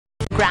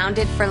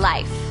grounded for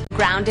life,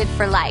 grounded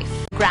for life,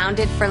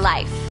 grounded for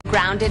life,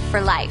 grounded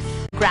for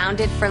life,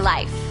 grounded for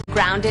life,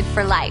 grounded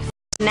for life.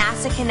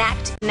 NASA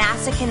Connect,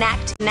 NASA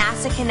Connect,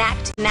 NASA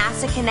Connect,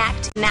 NASA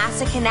Connect,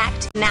 NASA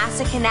Connect,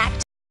 NASA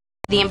Connect.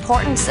 The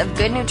importance of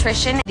good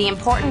nutrition, the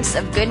importance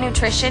of good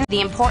nutrition, the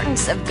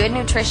importance of good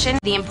nutrition,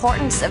 the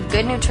importance of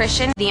good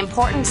nutrition, the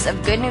importance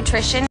of good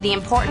nutrition, the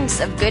importance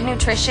of good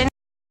nutrition.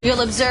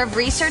 You'll observe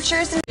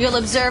researchers, you'll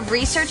observe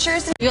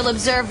researchers, you'll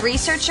observe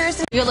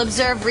researchers, you'll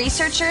observe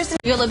researchers,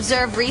 you'll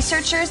observe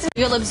researchers,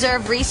 you'll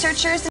observe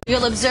researchers,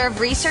 you'll observe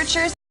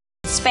researchers.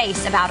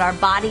 Space about our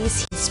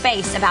bodies,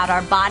 space about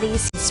our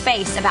bodies,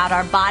 space about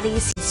our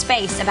bodies,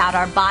 space about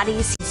our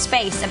bodies,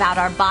 space about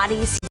our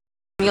bodies.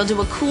 You'll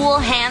do a cool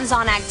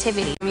hands-on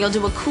activity. You'll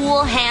do a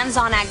cool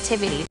hands-on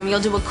activity.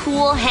 You'll do a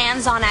cool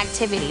hands-on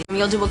activity.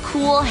 You'll do a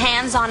cool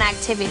hands-on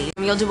activity.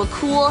 You'll do a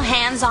cool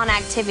hands-on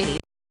activity.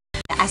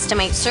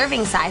 Estimate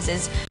serving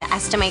sizes,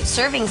 estimate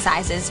serving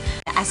sizes,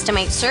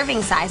 estimate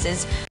serving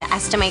sizes,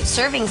 estimate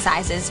serving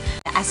sizes,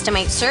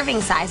 estimate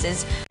serving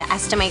sizes,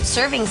 estimate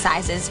serving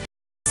sizes.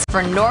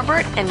 For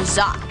Norbert and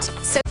Zot.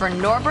 So for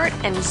Norbert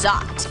and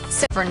Zot.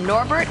 So for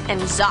Norbert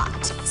and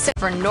Zot. So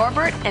for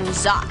Norbert and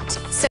Zot.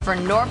 So for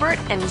Norbert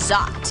and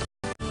Zot.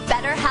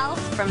 Better health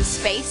from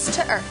space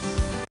to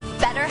Earth.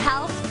 Better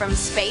health from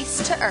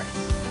space to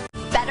Earth.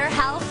 Better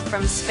health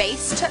from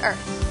space to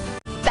Earth.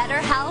 Better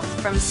health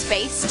from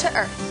space to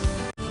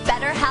Earth.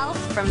 Better health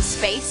from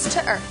space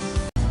to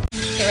Earth.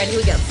 Okay, ready?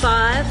 We got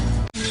 5.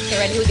 Okay,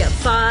 ready? We got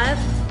 5.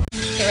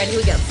 Okay, ready?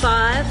 We got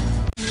 5.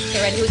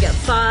 Okay, ready? We got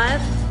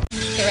 5.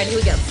 Okay, ready?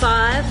 We got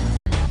 5.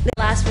 The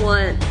last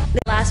one. The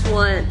last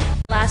one.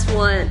 Last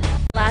one.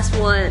 Last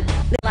one.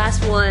 The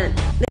last one.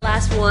 The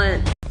last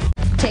one.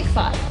 Take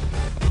 5.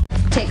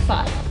 Take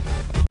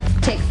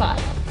 5. Take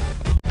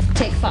 5.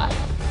 Take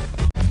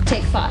 5.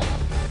 Take 5.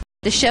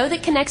 The show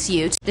that connects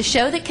you to the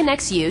show that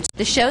connects you to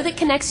the show that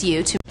connects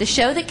you to the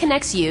show that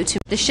connects you to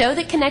the show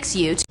that connects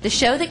you to the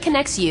show that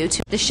connects you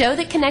to the show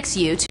that connects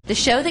you to the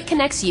show that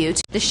connects you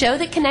to the show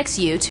that connects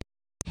you to.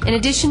 In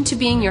addition to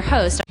being your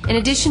host, in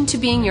addition to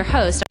being your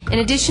host, in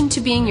addition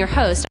to being your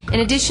host, in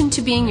addition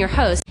to being your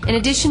host, in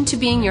addition to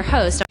being your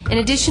host, in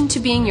addition to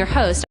being your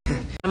host,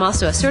 I'm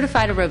also a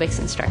certified aerobics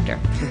instructor.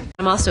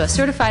 I'm also a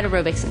certified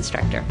aerobics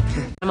instructor.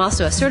 I'm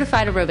also a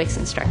certified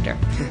aerobics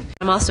instructor.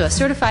 I'm also a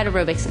certified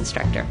aerobics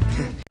instructor.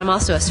 I'm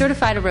also a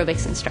certified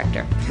aerobics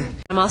instructor.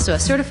 I'm also a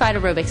certified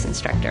aerobics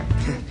instructor.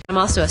 I'm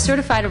also a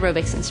certified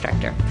aerobics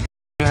instructor.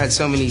 I had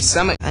so many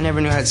stomach. I never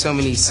knew I had so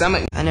many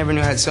stomach. I never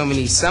knew I had so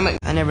many stomach.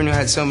 I never knew I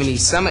had so many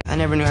stomach. I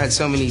never knew I had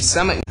so many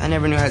stomach. I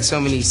never knew I had so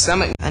many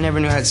stomach. I never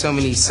knew I had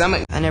so many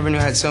stomach. I never knew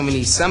I had so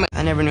many stomach.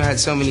 I never knew I had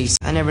so many.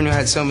 I never knew I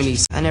had so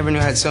many. I never knew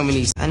I had so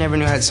many. I never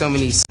knew I had so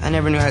many. I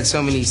never knew I had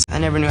so many. I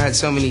never knew I had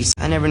so many.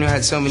 I never knew I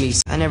had so many.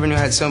 I never knew I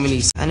had so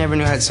many. I never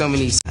knew I had so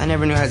many. I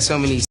never knew I had so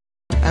many.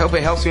 I hope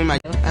it helps you in my.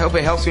 I hope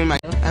it helps you in my.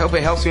 I hope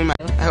it helps you in my.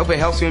 I hope it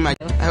helps you in my.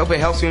 I hope it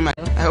helps you in my.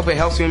 I hope it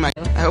helps you in my.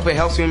 I hope it helps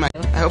you in my.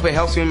 I hope it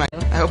helps you in my.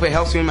 I hope it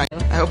helps you in my.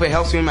 I hope it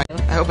helps you in my.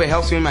 I hope it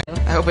helps you in my.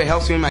 I hope it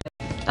helps you in my.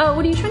 Oh,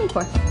 what are you training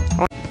for?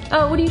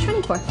 Oh, what are you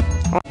training for?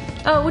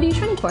 Oh, what are you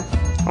training for?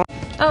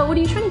 Oh, what are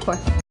you training for?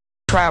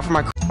 Trial for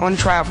my. On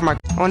trial for my.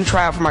 On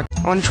trial for my.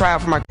 On trial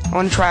for my.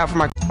 On trial for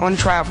my. On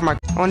trial for my.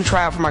 On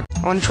trial for my.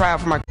 On trial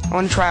for my.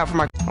 On trial for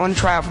my. On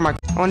trial for my.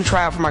 On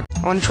trial for my.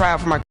 On trial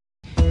for my.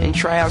 And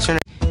tryouts and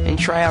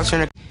tryouts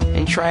and tryouts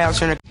and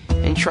tryouts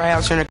and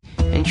tryouts and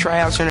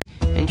tryouts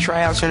and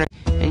tryouts and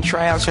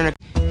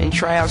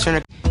tryouts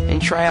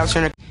and tryouts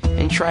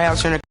and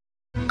tryouts and.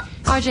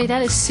 RJ,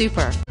 that is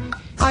super.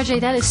 RJ,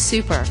 that is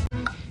super.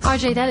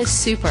 RJ, that is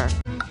super.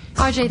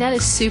 RJ, that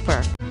is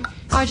super.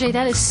 RJ,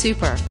 that is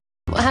super.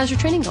 How's your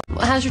training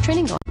going? How's your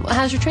training going?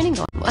 How's your training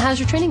going? How's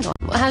your training going?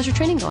 How's your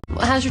training going?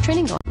 How's your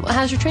training going?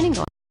 How's your training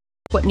going?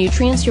 What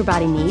nutrients your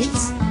body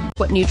needs?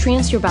 What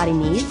nutrients your body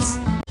needs?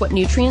 What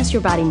nutrients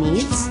your body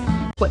needs?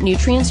 What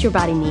nutrients your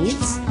body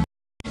needs?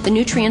 The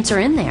nutrients are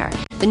in there.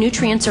 The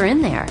nutrients are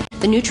in there.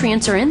 The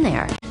nutrients are in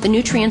there. The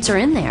nutrients are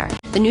in there.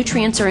 The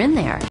nutrients are in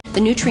there.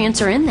 The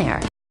nutrients are in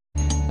there.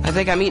 I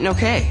think I'm eating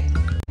okay.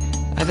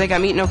 I think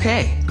I'm eating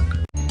okay.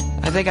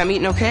 I think I'm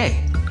eating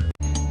okay.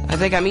 I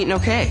think I'm eating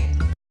okay.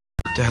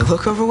 Do I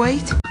look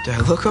overweight? Do I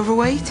look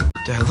overweight?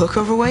 Do I look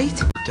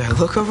overweight? Do I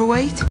look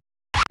overweight?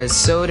 There's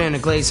soda and a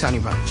glazed honey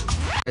bun.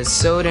 There's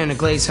soda and a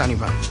glazed honey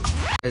bun.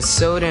 There's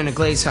soda and a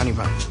glazed honey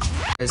bun.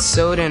 There's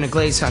soda and a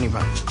glazed honey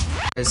bun.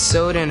 There's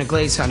soda and a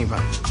glazed honey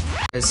bun.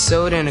 There's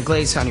soda and a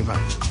glazed honey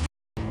bun.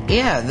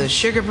 Yeah, the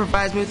sugar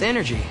provides me with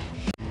energy.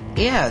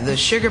 Yeah, the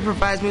sugar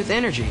provides me with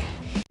energy.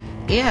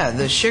 Yeah,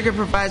 the sugar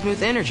provides me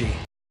with energy.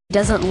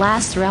 Doesn't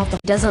last throughout.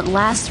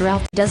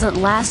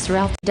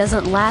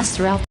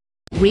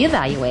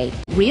 Reevaluate,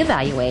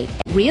 reevaluate,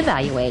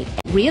 reevaluate,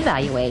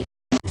 reevaluate.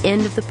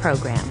 End of the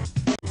program.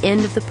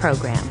 End of the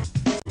program.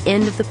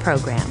 End of the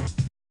program.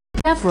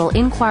 Several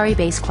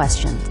inquiry-based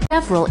questions.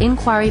 Several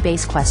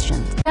inquiry-based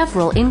questions.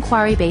 Several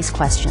inquiry-based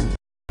questions.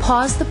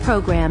 Pause the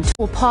program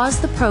to.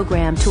 Pause the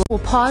program to.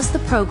 Pause the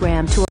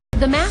program to.